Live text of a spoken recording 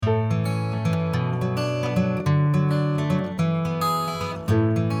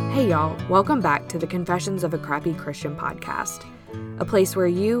Hey y'all, welcome back to the Confessions of a Crappy Christian podcast, a place where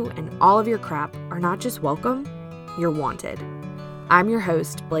you and all of your crap are not just welcome, you're wanted. I'm your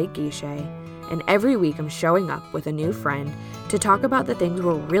host, Blake Guichet, and every week I'm showing up with a new friend to talk about the things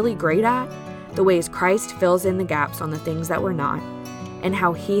we're really great at, the ways Christ fills in the gaps on the things that we're not, and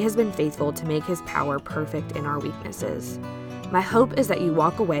how he has been faithful to make his power perfect in our weaknesses. My hope is that you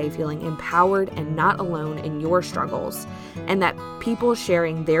walk away feeling empowered and not alone in your struggles, and that people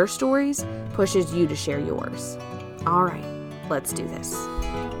sharing their stories pushes you to share yours. All right, let's do this.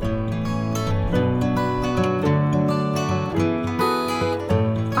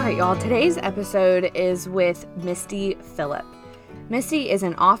 All right, y'all, today's episode is with Misty Phillip. Misty is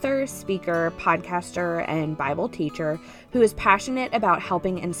an author, speaker, podcaster, and Bible teacher who is passionate about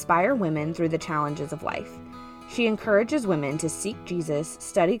helping inspire women through the challenges of life. She encourages women to seek Jesus,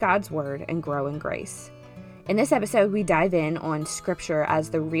 study God's Word, and grow in grace. In this episode, we dive in on Scripture as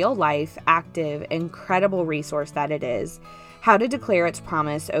the real-life, active, incredible resource that it is, how to declare its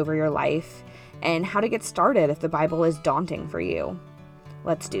promise over your life, and how to get started if the Bible is daunting for you.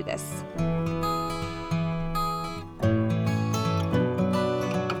 Let's do this.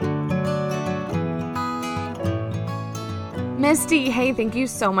 Misty, hey, thank you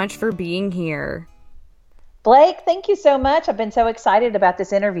so much for being here. Blake, thank you so much. I've been so excited about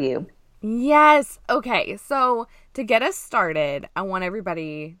this interview. Yes. Okay. So to get us started, I want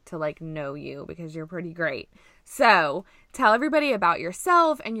everybody to know you because you're pretty great. So tell everybody about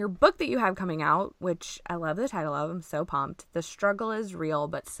yourself and your book that you have coming out, which I love the title of. I'm so pumped. The Struggle is Real,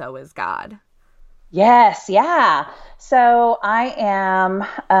 but So is God. Yes. Yeah. So I am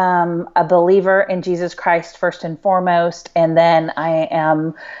a believer in Jesus Christ first and foremost. And then I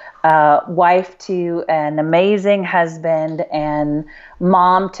am wife to an amazing husband and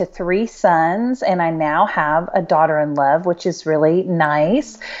mom to 3 sons. And I now have a daughter-in-law, which is really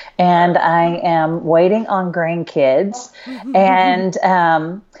nice. And I am waiting on grandkids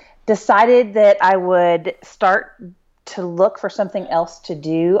and decided that I would start to look for something else to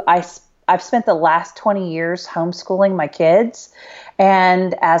do. I've spent the last 20 years homeschooling my kids.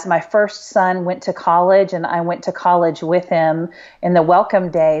 And as my first son went to college, and I went to college with him in the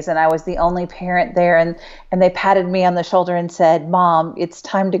welcome days, and I was the only parent there, and they patted me on the shoulder and said, "Mom, it's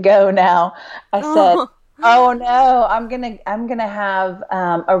time to go now." I said, "Oh no, I'm gonna have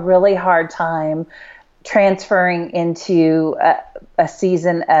a really hard time transferring into a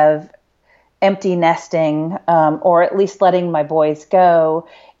season of empty nesting, or at least letting my boys go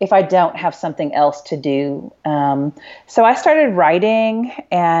if I don't have something else to do." So I started writing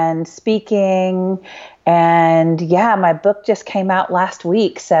and speaking, and my book just came out last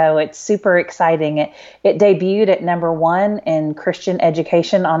week. So it's super exciting. It debuted at #1 in Christian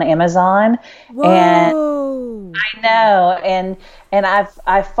education on Amazon. Whoa. And I know. And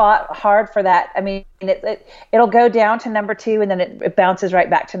I've fought hard for that. I mean, it'll go down to #2 and then it bounces right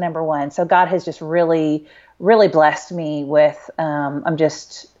back to #1. So God has just really, really blessed me with, I'm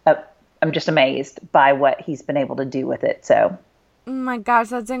just amazed by what he's been able to do with it. So. Oh my gosh,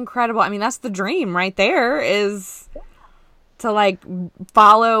 that's incredible. I mean, that's the dream right there, is to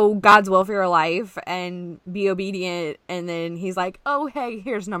follow God's will for your life and be obedient. And then he's like, "Oh, hey,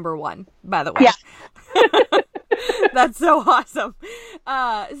 here's #1, by the way." Yeah. That's so awesome.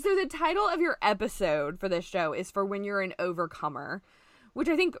 So the title of your episode for this show is For When You're an Overcomer, which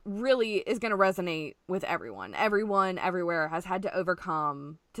I think really is going to resonate with everyone. Everyone, everywhere has had to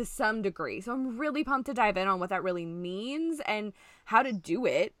overcome to some degree. So I'm really pumped to dive in on what that really means and how to do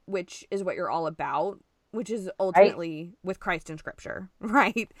it, which is what you're all about, which is ultimately with Christ in Scripture,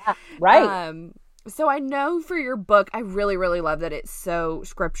 right? Yeah, right. So I know for your book, I really, really love that it's so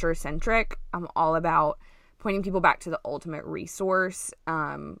Scripture-centric. I'm all about pointing people back to the ultimate resource,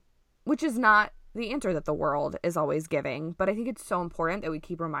 which is not the answer that the world is always giving. But I think it's so important that we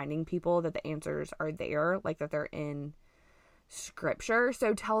keep reminding people that the answers are there, that they're in Scripture.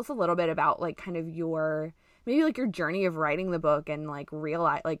 So tell us a little bit about kind of your journey of writing the book and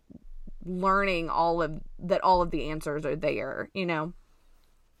learning all of the answers are there,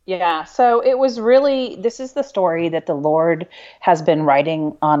 Yeah, so it was this is the story that the Lord has been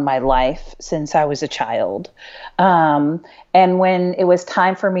writing on my life since I was a child. And when it was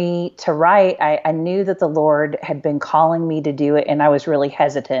time for me to write, I knew that the Lord had been calling me to do it, and I was really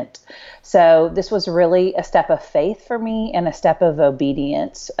hesitant. So this was really a step of faith for me and a step of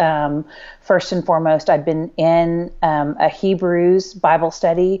obedience. First and foremost, I'd been in a Hebrews Bible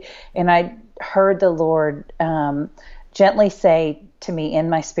study, and I heard the Lord gently say to me in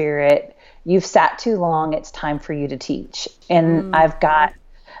my spirit, "You've sat too long. It's time for you to teach." And I've got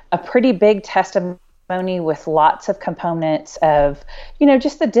a pretty big testimony with lots of components of,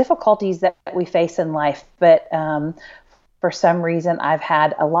 just the difficulties that we face in life. But for some reason, I've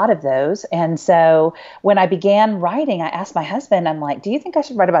had a lot of those. And so when I began writing, I asked my husband, I'm like, do you think I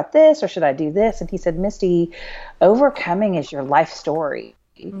should write about this or should I do this? And he said, Misty, overcoming is your life story.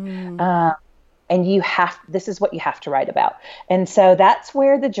 And this is what you have to write about. And so that's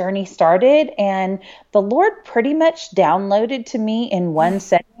where the journey started. And the Lord pretty much downloaded to me in one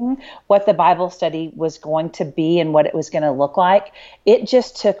setting what the Bible study was going to be and what it was going to look like. It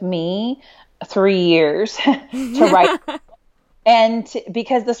just took me 3 years to write.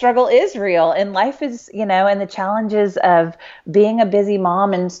 Because the struggle is real and life is, and the challenges of being a busy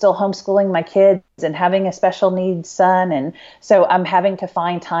mom and still homeschooling my kids and having a special needs son. And so I'm having to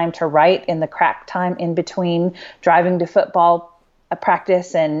find time to write in the crack time in between driving to football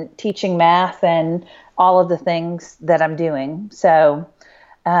practice and teaching math and all of the things that I'm doing. So,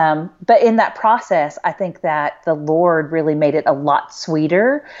 but in that process, I think that the Lord really made it a lot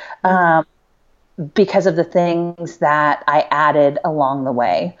sweeter. Because of the things that I added along the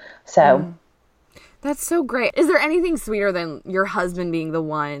way. So that's so great. Is there anything sweeter than your husband being the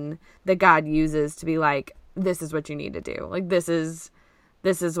one that God uses to be like, this is what you need to do? Like, this is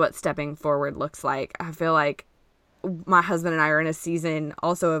what stepping forward looks like. I feel like my husband and I are in a season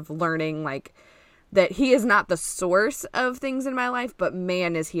also of learning, like, that he is not the source of things in my life, but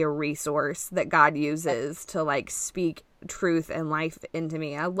man, is he a resource that God uses to, like, speak truth and life into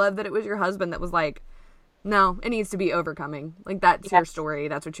me. I love that it was your husband that was like, no, it needs to be overcoming. Like, that's your story.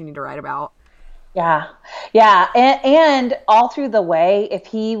 That's what you need to write about. Yeah. Yeah. And all through the way, if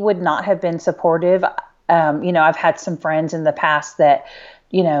he would not have been supportive, I've had some friends in the past that,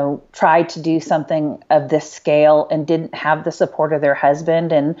 tried to do something of this scale and didn't have the support of their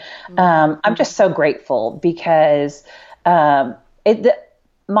husband. And I'm just so grateful because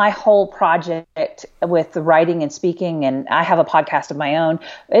my whole project with the writing and speaking, and I have a podcast of my own,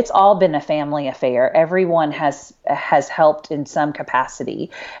 it's all been a family affair. Everyone has helped in some capacity.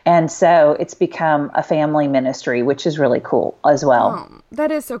 And so it's become a family ministry, which is really cool as well. Oh,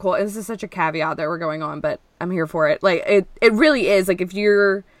 that is so cool. This is such a caveat that we're going on, but I'm here for it. Like, it really is. Like, if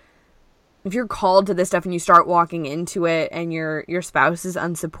you're called to this stuff and you start walking into it and your spouse is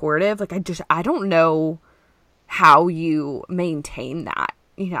unsupportive, like, I don't know how you maintain that.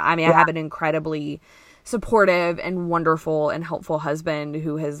 I have an incredibly supportive and wonderful and helpful husband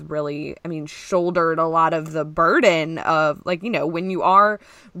who has really, shouldered a lot of the burden of, like, when you are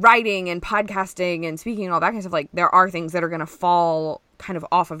writing and podcasting and speaking and all that kind of stuff, like, there are things that are going to fall kind of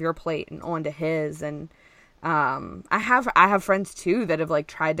off of your plate and onto his. And I have friends too that have, like,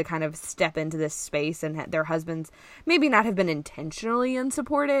 tried to kind of step into this space and their husbands maybe not have been intentionally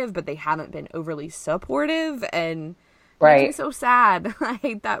unsupportive, but they haven't been overly supportive, and right. Makes me so sad. I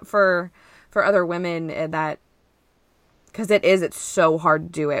hate that for other women, that because it's so hard to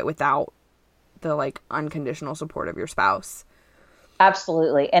do it without the, like, unconditional support of your spouse.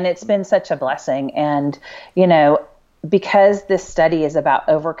 Absolutely. And it's been such a blessing. And, because this study is about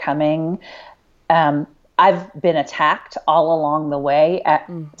overcoming, I've been attacked all along the way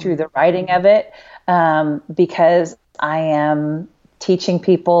through the writing of it, because I am teaching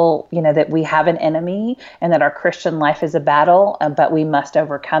people, that we have an enemy and that our Christian life is a battle, but we must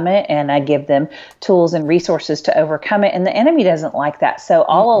overcome it. And I give them tools and resources to overcome it. And the enemy doesn't like that. So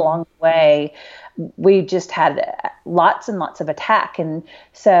all along the way, we just had lots and lots of attack. And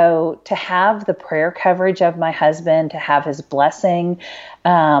so to have the prayer coverage of my husband, to have his blessing,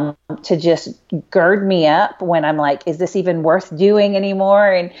 to just gird me up when I'm like, is this even worth doing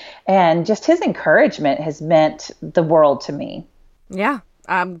anymore? And just his encouragement has meant the world to me. Yeah,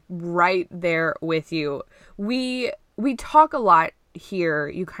 I'm right there with you. We talk a lot here.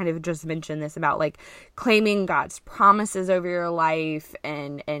 You kind of just mentioned this about, like, claiming God's promises over your life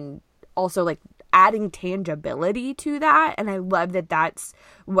and also, like, adding tangibility to that. And I love that that's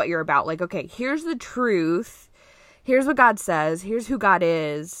what you're about. Like, okay, here's the truth. Here's what God says. Here's who God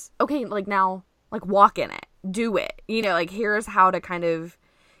is. Okay, like, now, like, walk in it. Do it. Like, here's how to kind of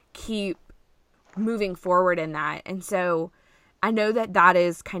keep moving forward in that. And so I know that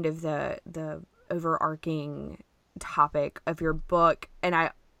is kind of the overarching topic of your book.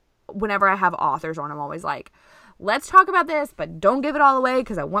 And whenever I have authors on, I'm always like, let's talk about this, but don't give it all away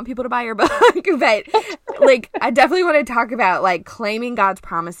because I want people to buy your book. But, like, I definitely want to talk about, like, claiming God's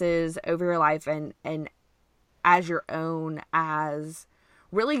promises over your life and as your own, as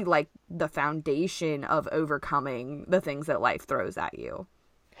really, like, the foundation of overcoming the things that life throws at you.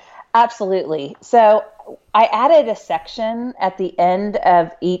 Absolutely. So I added a section at the end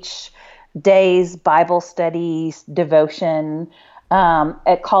of each day's Bible studies, devotion,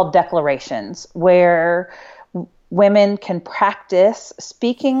 called declarations, where women can practice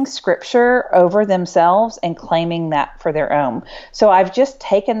speaking scripture over themselves and claiming that for their own. So I've just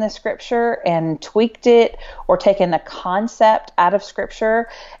taken the scripture and tweaked it, or taken a concept out of scripture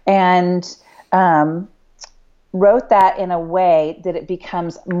and wrote that in a way that it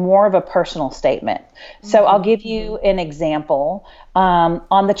becomes more of a personal statement. So I'll give you an example.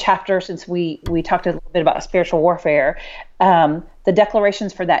 On the chapter, since we talked a little bit about spiritual warfare, the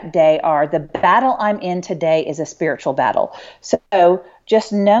declarations for that day are: the battle I'm in today is a spiritual battle. So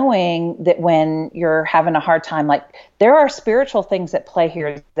just knowing that when you're having a hard time, like, there are spiritual things at play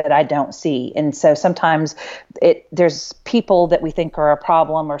here that I don't see. And so sometimes there's people that we think are a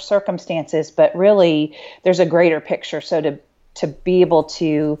problem, or circumstances, but really there's a greater picture. So to be able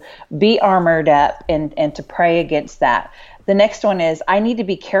to be armored up and to pray against that. The next one is, I need to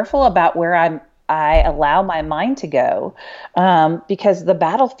be careful about where I allow my mind to go, because the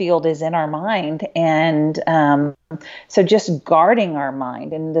battlefield is in our mind. And so just guarding our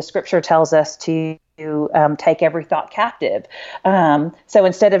mind, and the scripture tells us to take every thought captive. So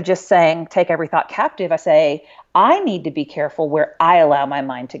instead of just saying take every thought captive, I say, I need to be careful where I allow my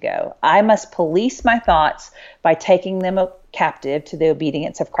mind to go. I must police my thoughts by taking them captive to the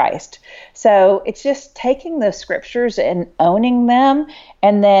obedience of Christ. So it's just taking those scriptures and owning them,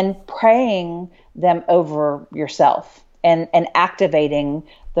 and then praying them over yourself, and activating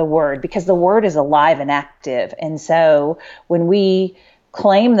the word, because the word is alive and active. And so when we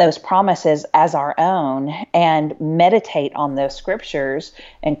claim those promises as our own and meditate on those scriptures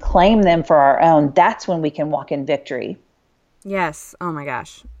and claim them for our own, that's when we can walk in victory. Yes. Oh my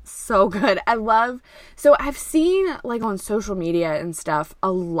gosh. So good. So I've seen, like, on social media and stuff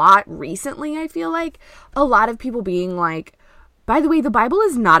a lot recently, I feel like a lot of people being like, by the way, the Bible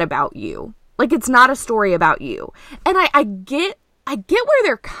is not about you. Like, it's not a story about you. And I get where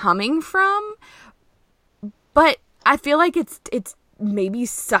they're coming from, but I feel like it's maybe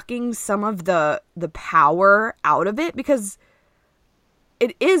sucking some of the power out of it, because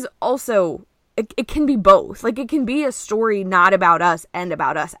it is also, it can be both. Like, it can be a story not about us and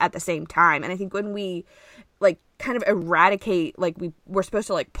about us at the same time. And I think when we, like, kind of eradicate, like, we're supposed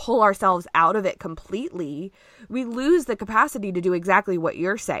to, like, pull ourselves out of it completely, we lose the capacity to do exactly what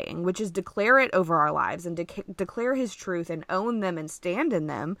you're saying, which is declare it over our lives and declare his truth and own them and stand in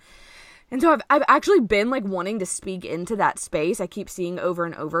them. And so I've actually been, like, wanting to speak into that space. I keep seeing over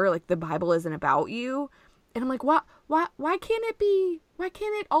and over, like, the Bible isn't about you. And I'm like, why can't it be? Why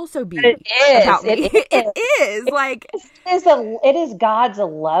can't it also be about me? It is. Like, it is God's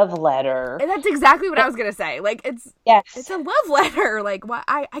love letter. And that's exactly what I was gonna say. Like, it's a love letter. Like,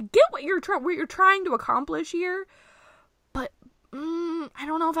 I get what you're trying to accomplish here, but I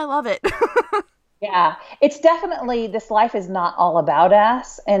don't know if I love it. Yeah, it's definitely, this life is not all about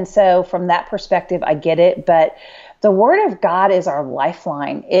us. And so from that perspective, I get it. But the word of God is our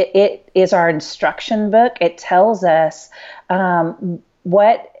lifeline. It is our instruction book. It tells us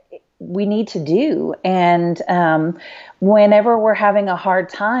what we need to do. And whenever we're having a hard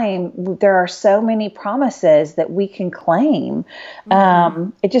time, there are so many promises that we can claim.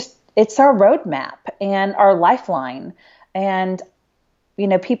 It's our roadmap and our lifeline. And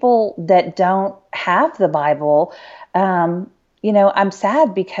people that don't have the Bible, I'm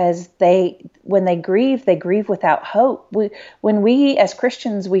sad, because when they grieve without hope. When we as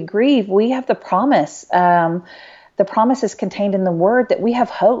Christians, we grieve, we have the promise. The promise is contained in the word that we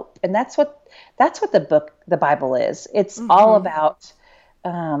have hope. And that's what the Bible is. It's all about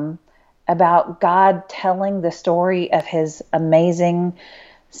God telling the story of his amazing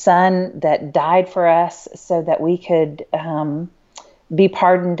son that died for us so that we could, be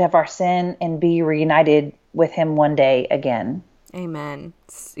pardoned of our sin and be reunited with him one day again. Amen.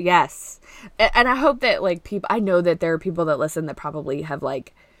 Yes. And I hope that, like, I know that there are people that listen that probably have,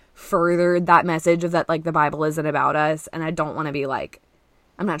 like, furthered that message of that, like, the Bible isn't about us. And I don't want to be like,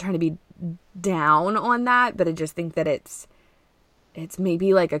 I'm not trying to be down on that, but I just think that it's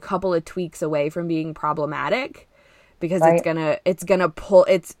maybe like a couple of tweaks away from being problematic, because right. it's gonna pull,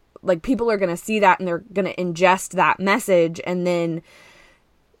 it's like, people are going to see that and they're going to ingest that message and then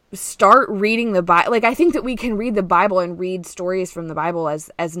start reading the Bible. Like, I think that we can read the Bible and read stories from the Bible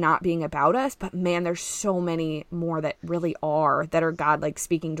as not being about us, but man, there's so many more that really are, that are God, like,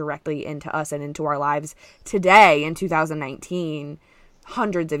 speaking directly into us and into our lives today in 2019,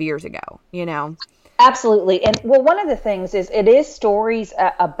 hundreds of years ago, Absolutely. And well, one of the things is it is stories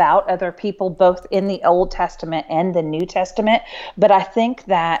about other people, both in the Old Testament and the New Testament. But I think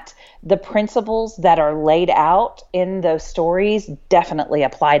that the principles that are laid out in those stories definitely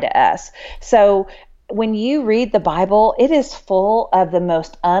apply to us. So when you read the Bible, it is full of the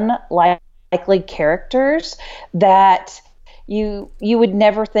most unlikely characters that you would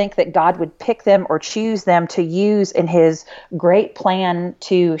never think that God would pick them or choose them to use in his great plan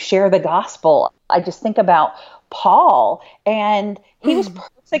to share the gospel. I just think about Paul, and he was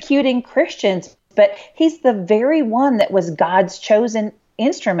persecuting Christians, but he's the very one that was God's chosen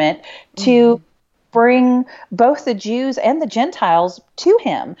instrument to bring both the Jews and the Gentiles to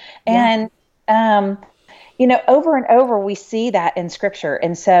him. Yeah. And over and over, we see that in scripture.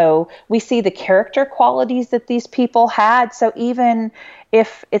 And so we see the character qualities that these people had. So even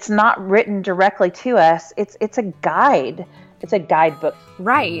if it's not written directly to us, it's a guide. It's a guidebook.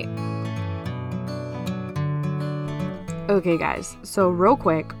 Right. Okay, guys. So real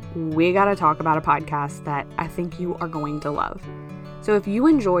quick, we got to talk about a podcast that I think you are going to love. So if you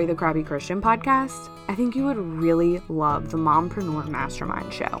enjoy the Crappy Christian podcast, I think you would really love the Mompreneur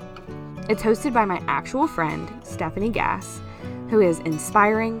Mastermind show. It's hosted by my actual friend, Stephanie Gass, who is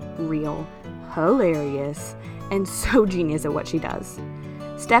inspiring, real, hilarious, and so genius at what she does.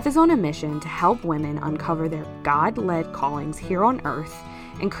 Steph is on a mission to help women uncover their God-led callings here on earth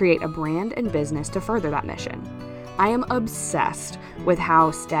and create a brand and business to further that mission. I am obsessed with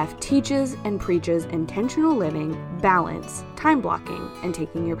how Steph teaches and preaches intentional living, balance, time blocking, and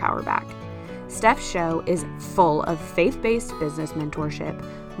taking your power back. Steph's show is full of faith-based business mentorship,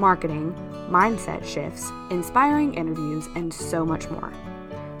 marketing, mindset shifts, inspiring interviews, and so much more.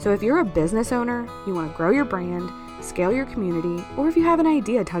 So if you're a business owner, you want to grow your brand, scale your community, or if you have an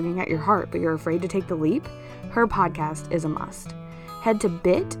idea tugging at your heart but you're afraid to take the leap, her podcast is a must. Head to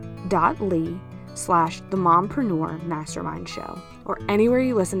bit.ly/The Mompreneur Mastermind Show, or anywhere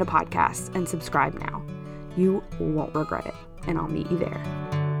you listen to podcasts, and subscribe now. You won't regret it, and I'll meet you there.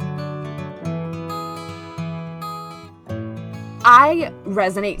 I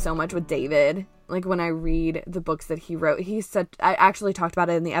resonate so much with David. Like when I read the books that he wrote, I actually talked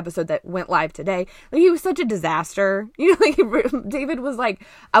about it in the episode that went live today. Like he was such a disaster. David was like,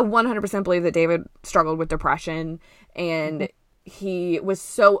 I 100% believe that David struggled with depression, and he was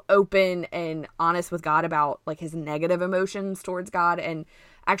so open and honest with God about like his negative emotions towards God. And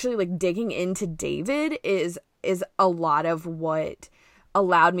actually like digging into David is a lot of what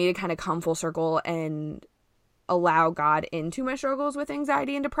allowed me to kind of come full circle and allow God into my struggles with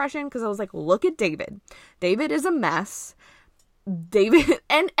anxiety and depression. Cause I was like, look at David. David is a mess. David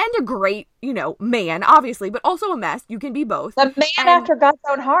and a great, man, obviously, but also a mess. You can be both. The man after God's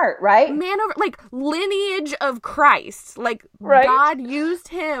own heart, right? Man over, like, lineage of Christ. Like, right. God used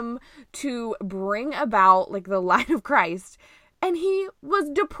him to bring about, like, the line of Christ. And he was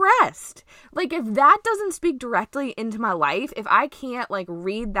depressed. Like, if that doesn't speak directly into my life, if I can't, like,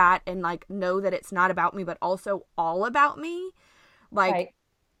 read that and, like, know that it's not about me, but also all about me, like, right.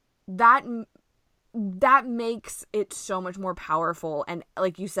 that makes it so much more powerful. And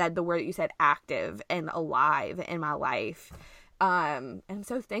like you said, the word that you said, active and alive in my life. And I'm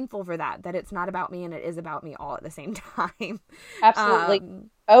so thankful for that it's not about me and it is about me all at the same time. Absolutely.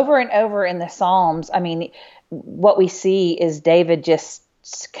 Over and over in the Psalms, I mean, what we see is David just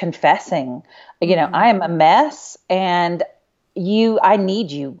confessing, I am a mess and I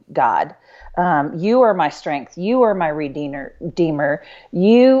need you, God. You are my strength. You are my redeemer.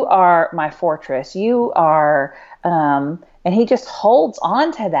 You are my fortress. You are, and he just holds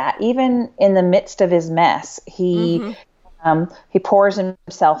on to that. Even in the midst of his mess, he pours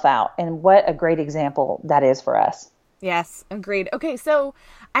himself out. And what a great example that is for us. Yes, agreed. Okay. So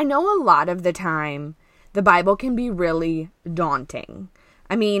I know a lot of the time the Bible can be really daunting.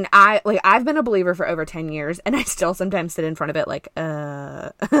 I mean, I've been a believer for over 10 years and I still sometimes sit in front of it like, like,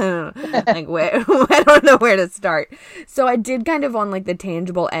 I don't know where to start. So I did kind of on like the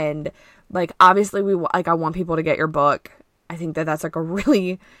tangible end, like, obviously I want people to get your book. I think that's like a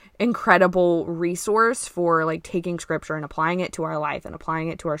really incredible resource for like taking scripture and applying it to our life and applying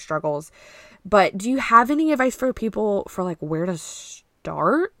it to our struggles. But do you have any advice for people for like where to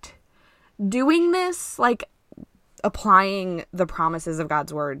start doing this? Like, applying the promises of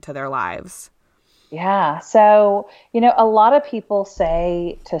God's word to their lives? Yeah. So, a lot of people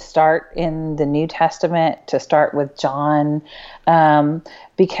say to start in the New Testament, to start with John,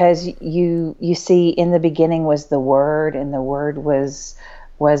 because you see in the beginning was the Word, and the Word was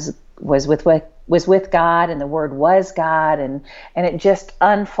with God, and the Word was God, and it just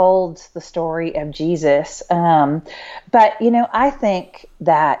unfolds the story of Jesus. But I think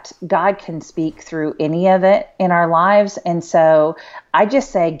that God can speak through any of it in our lives, and so I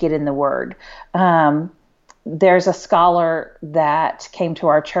just say get in the Word. There's a scholar that came to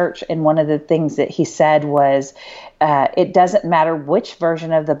our church, and one of the things that he said was, it doesn't matter which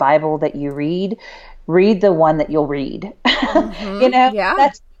version of the Bible that you read, read the one that you'll read. Yeah.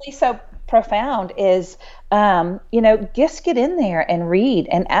 That's really so profound is, just get in there and read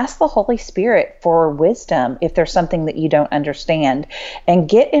and ask the Holy Spirit for wisdom if there's something that you don't understand, and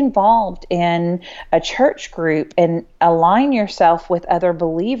get involved in a church group and align yourself with other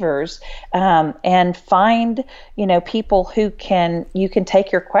believers, and find, people who you can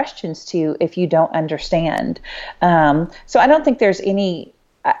take your questions to if you don't understand. So I don't think there's any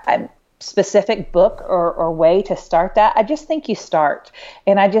specific book or way to start that. I just think you start.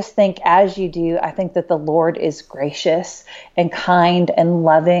 And I just think as you do, I think that the Lord is gracious and kind and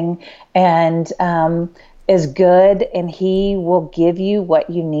loving and is good, and he will give you what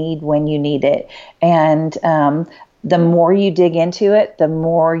you need when you need it. And the more you dig into it, the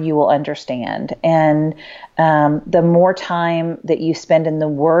more you will understand. And the more time that you spend in the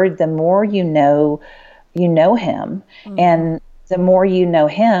Word, the more you know him. Mm-hmm. And the more you know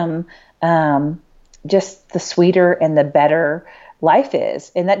him, just the sweeter and the better life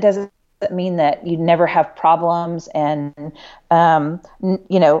is. And that doesn't mean that you never have problems and,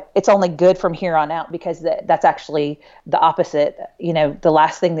 it's only good from here on out, because that's actually the opposite. The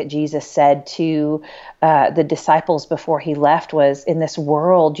last thing that Jesus said to the disciples before he left was, in this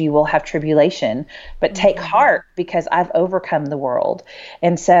world you will have tribulation, but take heart because I've overcome the world.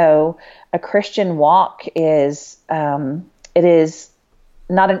 And so a Christian walk is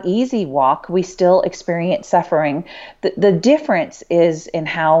not an easy walk. We still experience suffering. The difference is in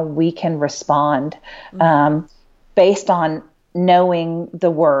how we can respond based on knowing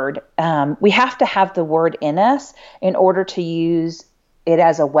the Word. We have to have the Word in us in order to use it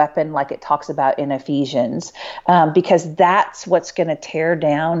as a weapon, like it talks about in Ephesians, because that's what's going to tear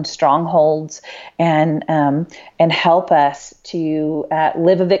down strongholds and help us to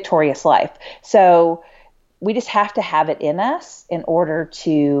live a victorious life. So we just have to have it in us in order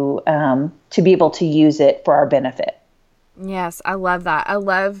to be able to use it for our benefit. Yes, I love that. I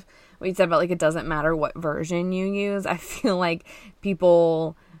love what you said about, like, it doesn't matter what version you use. I feel like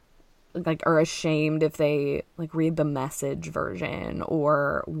people are ashamed if they read the Message version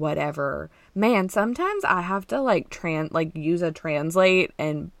or whatever. Man, sometimes I have to use a translate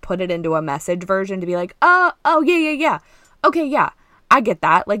and put it into a Message version to be like, oh yeah. Okay, yeah. I get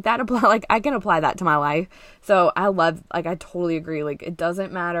that. I can apply that to my life. So I love, I totally agree. It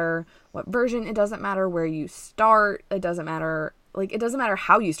doesn't matter what version, it doesn't matter where you start. It doesn't matter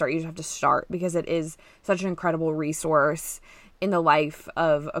how you start. You just have to start, because it is such an incredible resource in the life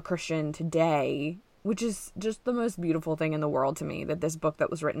of a Christian today, which is just the most beautiful thing in the world to me, that this book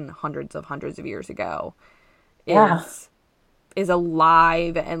that was written hundreds of years ago is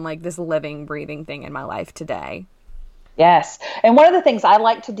alive and this living, breathing thing in my life today. Yes. And one of the things I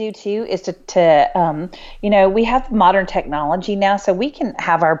like to do too is to we have modern technology now, so we can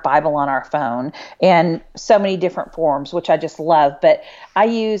have our Bible on our phone in so many different forms, which I just love. But I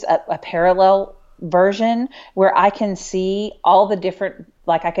use a parallel version where I can see all the different,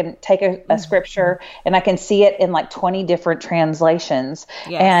 I can take a scripture and I can see it in 20 different translations.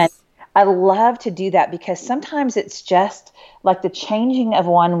 Yes. And I love to do that, because sometimes it's just the changing of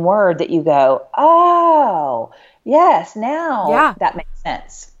one word that you go, oh, yes, now that makes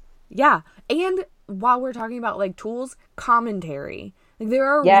sense. Yeah. And while we're talking about tools, commentary. There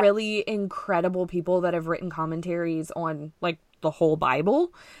are really incredible people that have written commentaries on the whole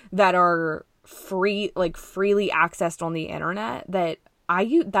Bible that are freely accessed on the internet, that I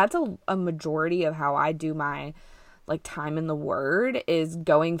use. That's a majority of how I do my time in the Word, is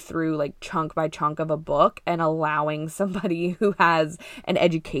going through chunk by chunk of a book and allowing somebody who has an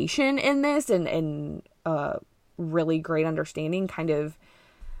education in this and really great understanding kind of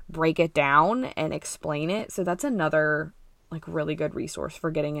break it down and explain it. So that's another really good resource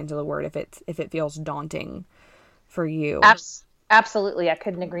for getting into the Word if it feels daunting for you. Absolutely. I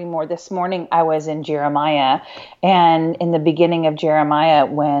couldn't agree more. This morning I was in Jeremiah, and in the beginning of Jeremiah,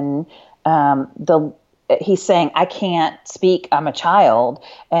 when he's saying, I can't speak, I'm a child.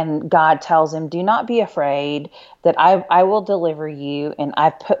 And God tells him, do not be afraid, that I will deliver you, and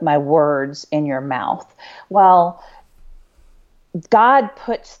I've put my words in your mouth. Well, God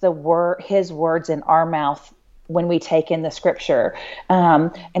puts his words in our mouth when we take in the scripture.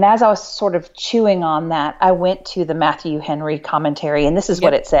 And as I was sort of chewing on that, I went to the Matthew Henry commentary, and this is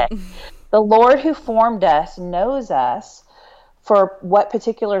what it said. The Lord who formed us knows us for what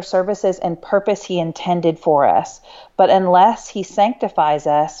particular services and purpose he intended for us. But unless he sanctifies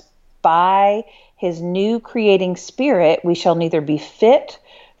us by his new creating spirit, we shall neither be fit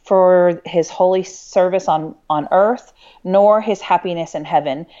for his holy service on earth, nor his happiness in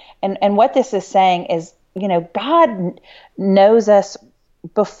heaven. And what this is saying is, God knows us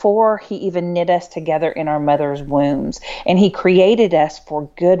before he even knit us together in our mother's wombs. And he created us for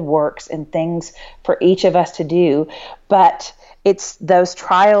good works and things for each of us to do. But it's those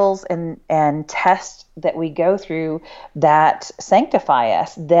trials and tests that we go through that sanctify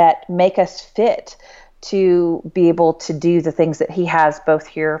us, that make us fit to be able to do the things that he has both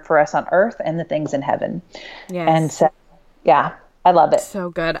here for us on earth and the things in heaven. Yes. And so, yeah, I love it.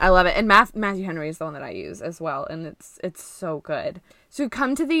 So good. I love it. And Matthew Henry is the one that I use as well. And it's so good. So we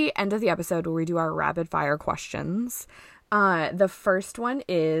come to the end of the episode where we do our rapid fire questions. The first one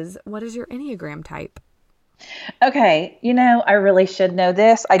is, what is your Enneagram type? Okay, I really should know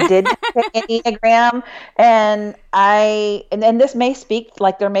this. I did take Enneagram, and and this may speak,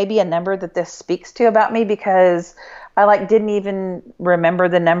 like there may be a number that this speaks to about me, because I didn't even remember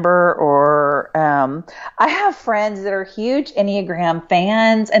the number, or I have friends that are huge Enneagram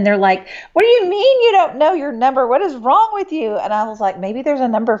fans, and they're like, "What do you mean you don't know your number? What is wrong with you?" And I was like, maybe there's a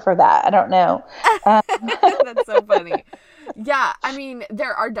number for that. I don't know. That's so funny. Yeah, I mean,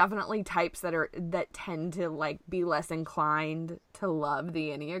 there are definitely types that tend to be less inclined to love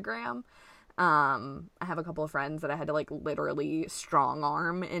the Enneagram. I have a couple of friends that I had to literally strong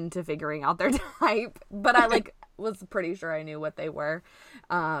arm into figuring out their type, but I was pretty sure I knew what they were.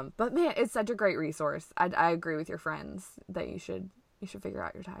 But man, it's such a great resource. I agree with your friends that you should figure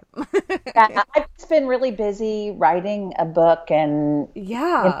out your type. Yeah, I've just been really busy writing a book and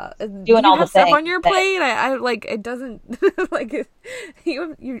doing all the stuff things on your plate. I it doesn't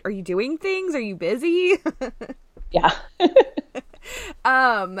are you doing things? Are you busy? Yeah.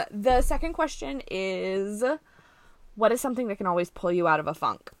 The second question is, what is something that can always pull you out of a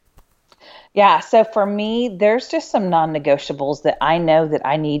funk? Yeah. So for me, there's just some non-negotiables that I know that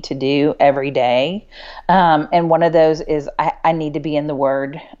I need to do every day. And one of those is I need to be in the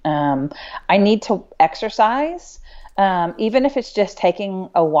Word. I need to exercise, even if it's just taking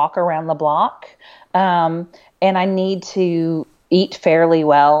a walk around the block. And I need to eat fairly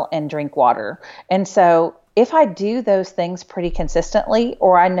well and drink water. And so if I do those things pretty consistently,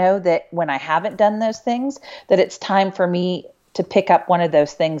 or I know that when I haven't done those things, that it's time for me to pick up one of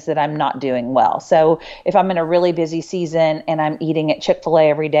those things that I'm not doing well. So if I'm in a really busy season and I'm eating at Chick-fil-A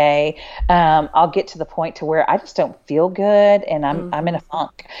every day, I'll get to the point to where I just don't feel good and I'm in a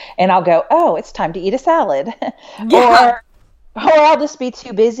funk, and I'll go, oh, it's time to eat a salad. Yeah. Or I'll just be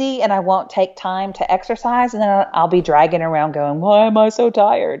too busy and I won't take time to exercise, and then I'll be dragging around going, why am I so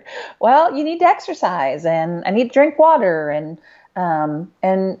tired? Well, you need to exercise, and I need to drink water, and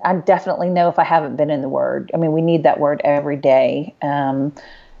I definitely know if I haven't been in the Word. I mean, we need that Word every day.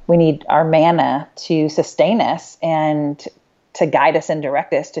 We need our manna to sustain us and to guide us and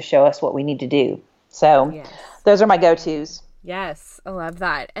direct us, to show us what we need to do. So Those are my go-tos. Yes, I love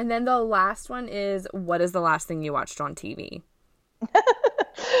that. And then the last one is, what is the last thing you watched on TV?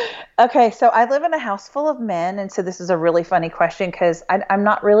 Okay, so I live in a house full of men, and so this is a really funny question because I'm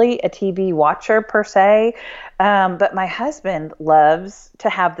not really a TV watcher per se, but my husband loves to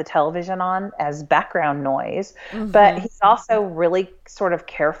have the television on as background noise, but he's also really sort of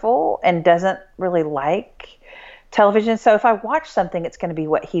careful and doesn't really like television. So if I watch something, it's going to be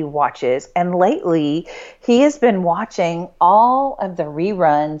what he watches. And lately, he has been watching all of the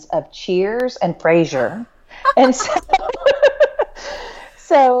reruns of Cheers and Frasier. And so...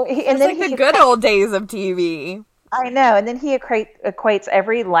 It's like the good old days of TV. I know. And then he equates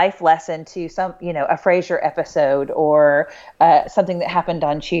every life lesson to some, a Frasier episode or something that happened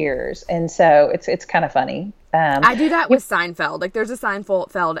on Cheers. And so it's kind of funny. I do that with Seinfeld. There's a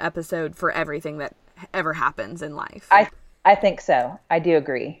Seinfeld episode for everything that ever happens in life. I think so. I do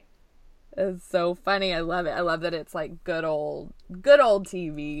agree. It's so funny. I love it. I love that it's good old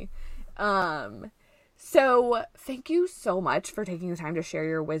TV. So thank you so much for taking the time to share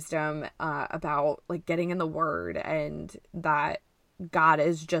your wisdom about getting in the Word, and that God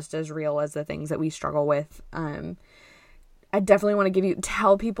is just as real as the things that we struggle with. I definitely want to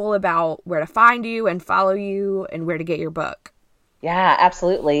tell people about where to find you and follow you and where to get your book. Yeah,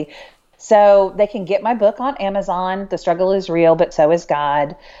 absolutely. So they can get my book on Amazon. The struggle is real, but so is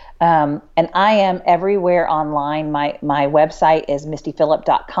God. And I am everywhere online. My website is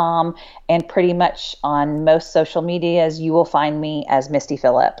mistyphillip.com, and pretty much on most social medias, you will find me as Misty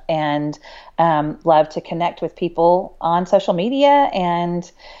Phillip, and love to connect with people on social media.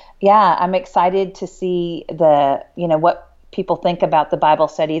 And yeah, I'm excited to see what people think about the Bible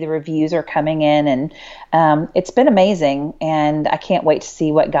study. The reviews are coming in, and it's been amazing. And I can't wait to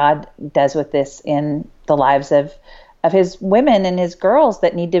see what God does with this in the lives of his women and his girls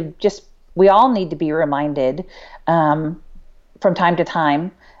that we all need to be reminded from time to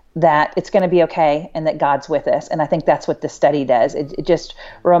time that it's going to be okay and that God's with us. And I think that's what this study does. It just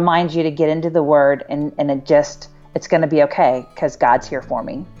reminds you to get into the Word, and it's going to be okay because God's here for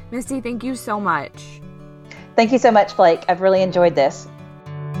me. Misty, thank you so much. Thank you so much, Blake. I've really enjoyed this.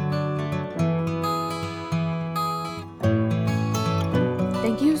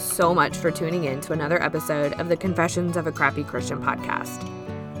 Thank you so much for tuning in to another episode of the Confessions of a Crappy Christian podcast.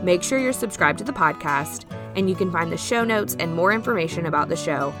 Make sure you're subscribed to the podcast, and you can find the show notes and more information about the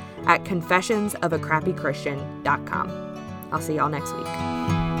show at confessionsofacrappychristian.com. I'll see y'all next week.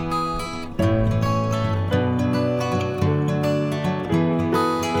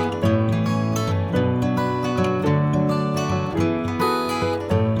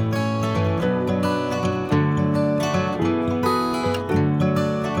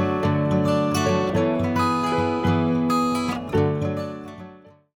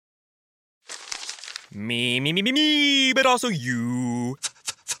 Me, but also you.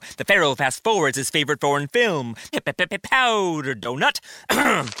 The Pharaoh fast forwards his favorite foreign film, Powder Donut.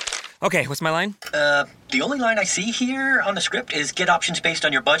 Okay, what's my line? The only line I see here on the script is get options based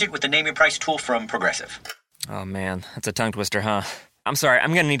on your budget with the Name Your Price tool from Progressive. Oh man, that's a tongue twister, huh? I'm sorry,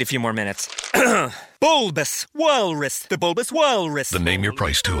 I'm gonna need a few more minutes. Bulbous Walrus, the Bulbous Walrus. The Name Your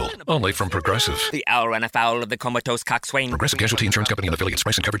Price tool, only from Progressive. The owl ran afoul of the comatose coxswain. Progressive Casualty Insurance Company and affiliates.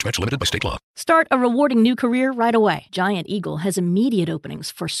 Price and coverage match limited by state law. Start a rewarding new career right away. Giant Eagle has immediate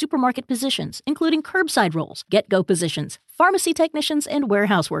openings for supermarket positions, including curbside roles, get-go positions, pharmacy technicians, and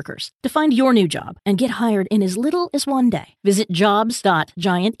warehouse workers. To find your new job and get hired in as little as one day, visit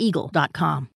jobs.gianteagle.com.